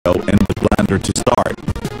better to start.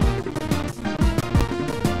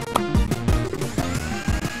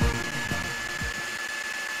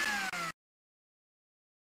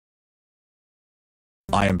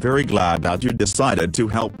 I am very glad that you decided to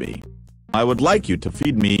help me. I would like you to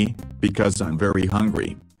feed me, because I'm very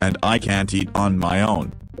hungry, and I can't eat on my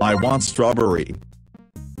own. I want strawberry.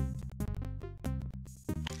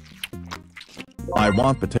 I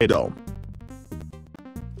want potato.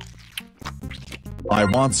 I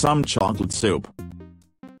want some chocolate soup.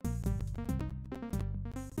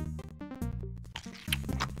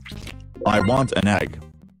 I want an egg.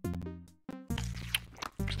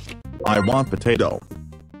 I want potato.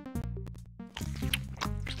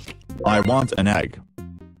 I want an egg.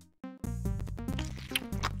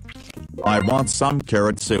 I want some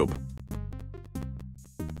carrot soup.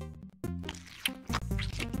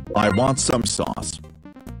 I want some sauce.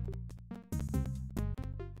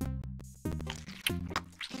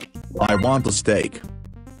 I want a steak.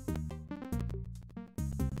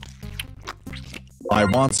 I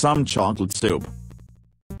want some chocolate soup.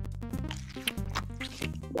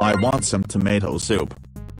 I want some tomato soup.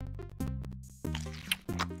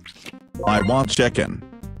 I want chicken.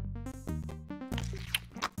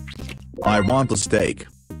 I want a steak.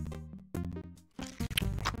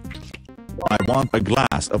 I want a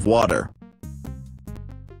glass of water.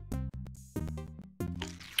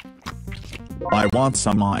 I want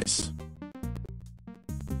some ice.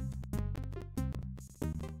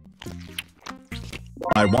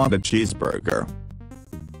 I want a cheeseburger.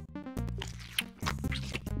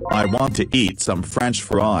 I want to eat some French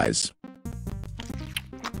fries.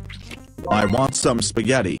 I want some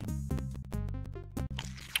spaghetti.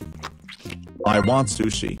 I want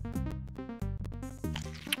sushi.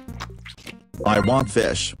 I want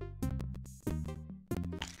fish.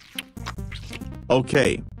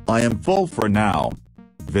 Okay, I am full for now.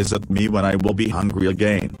 Visit me when I will be hungry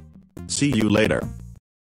again. See you later.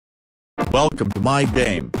 Welcome to my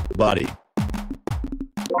game, buddy.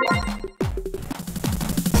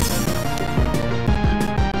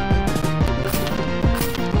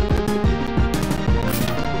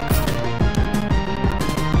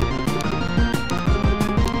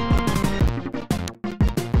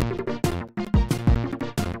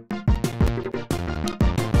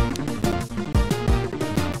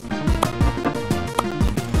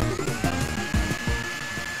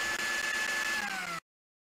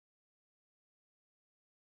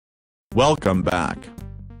 Welcome back.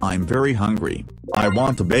 I'm very hungry. I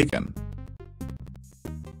want a bacon.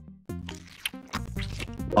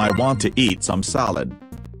 I want to eat some salad.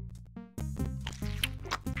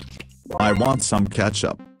 I want some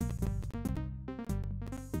ketchup.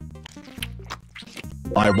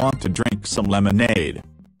 I want to drink some lemonade.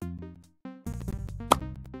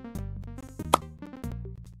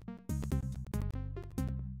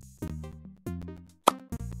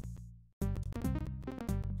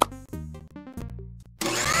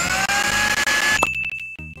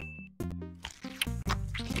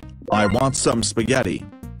 I want some spaghetti.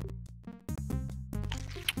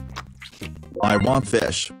 I want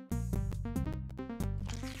fish.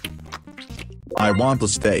 I want a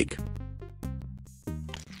steak.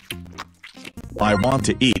 I want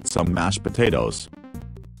to eat some mashed potatoes.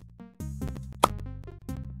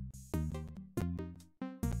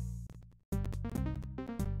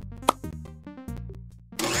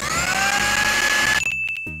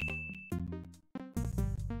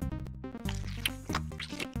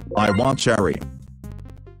 I want cherry.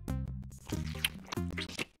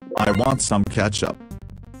 I want some ketchup.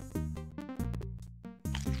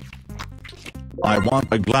 I want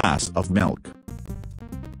a glass of milk.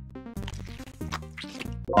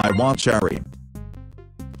 I want cherry.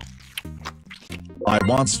 I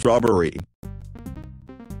want strawberry.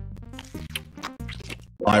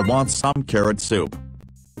 I want some carrot soup.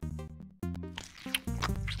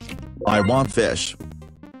 I want fish.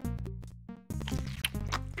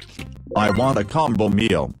 I want a combo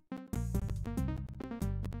meal.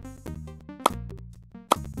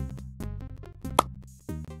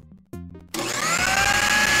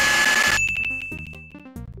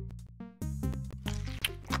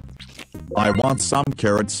 I want some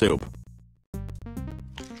carrot soup.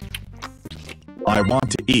 I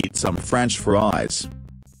want to eat some French fries.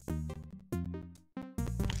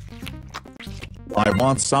 I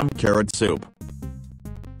want some carrot soup.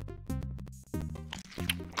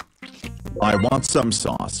 I want some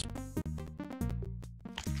sauce.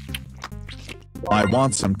 I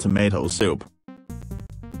want some tomato soup.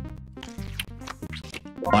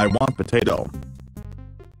 I want potato.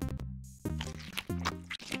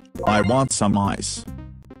 I want some ice.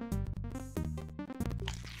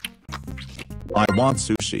 I want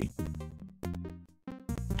sushi.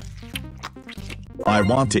 I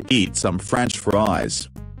want to eat some French fries.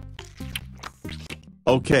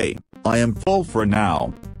 Okay, I am full for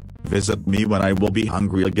now. Visit me when I will be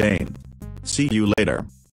hungry again. See you later.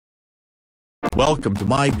 Welcome to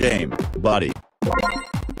my game, buddy.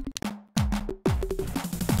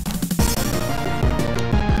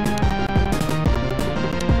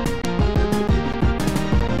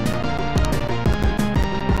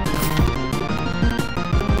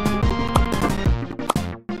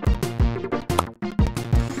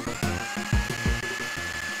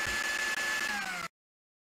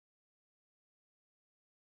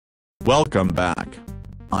 Welcome back.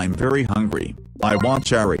 I'm very hungry. I want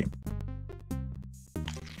cherry.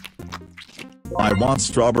 I want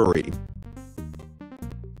strawberry.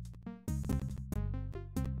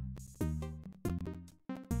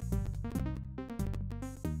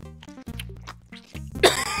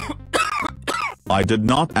 I did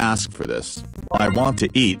not ask for this. I want to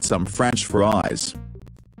eat some French fries.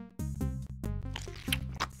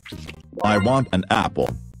 I want an apple.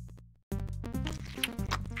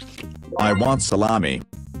 I want salami.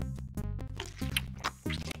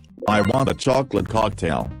 I want a chocolate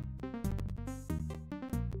cocktail.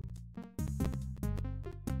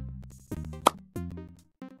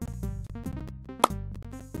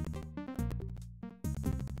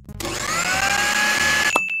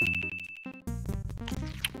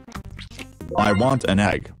 I want an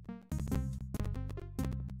egg.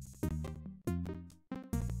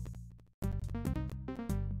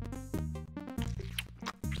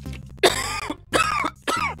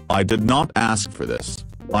 I did not ask for this.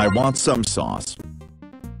 I want some sauce.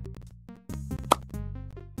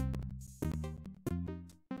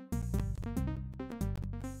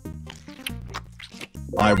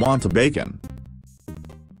 I want bacon.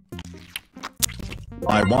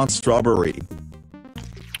 I want strawberry.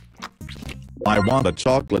 I want a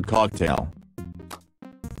chocolate cocktail.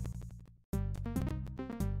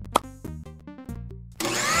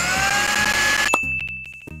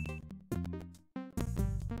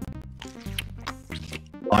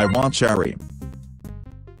 I want cherry.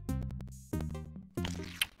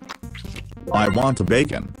 I want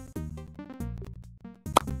bacon.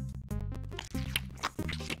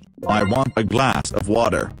 I want a glass of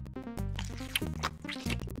water.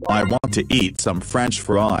 I want to eat some French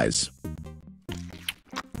fries.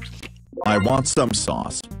 I want some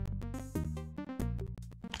sauce.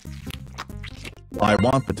 I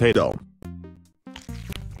want potato.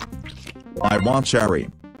 I want cherry.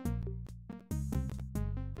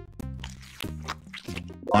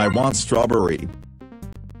 I want strawberry.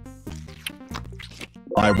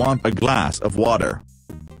 I want a glass of water.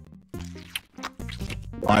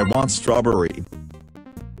 I want strawberry.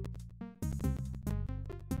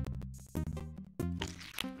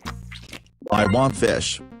 I want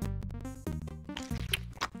fish.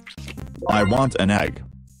 I want an egg.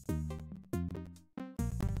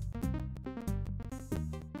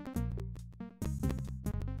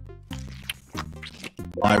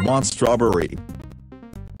 I want strawberry.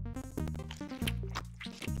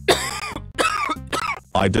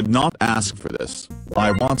 I did not ask for this.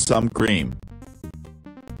 I want some cream.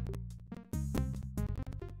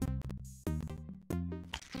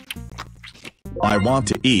 I want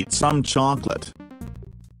to eat some chocolate.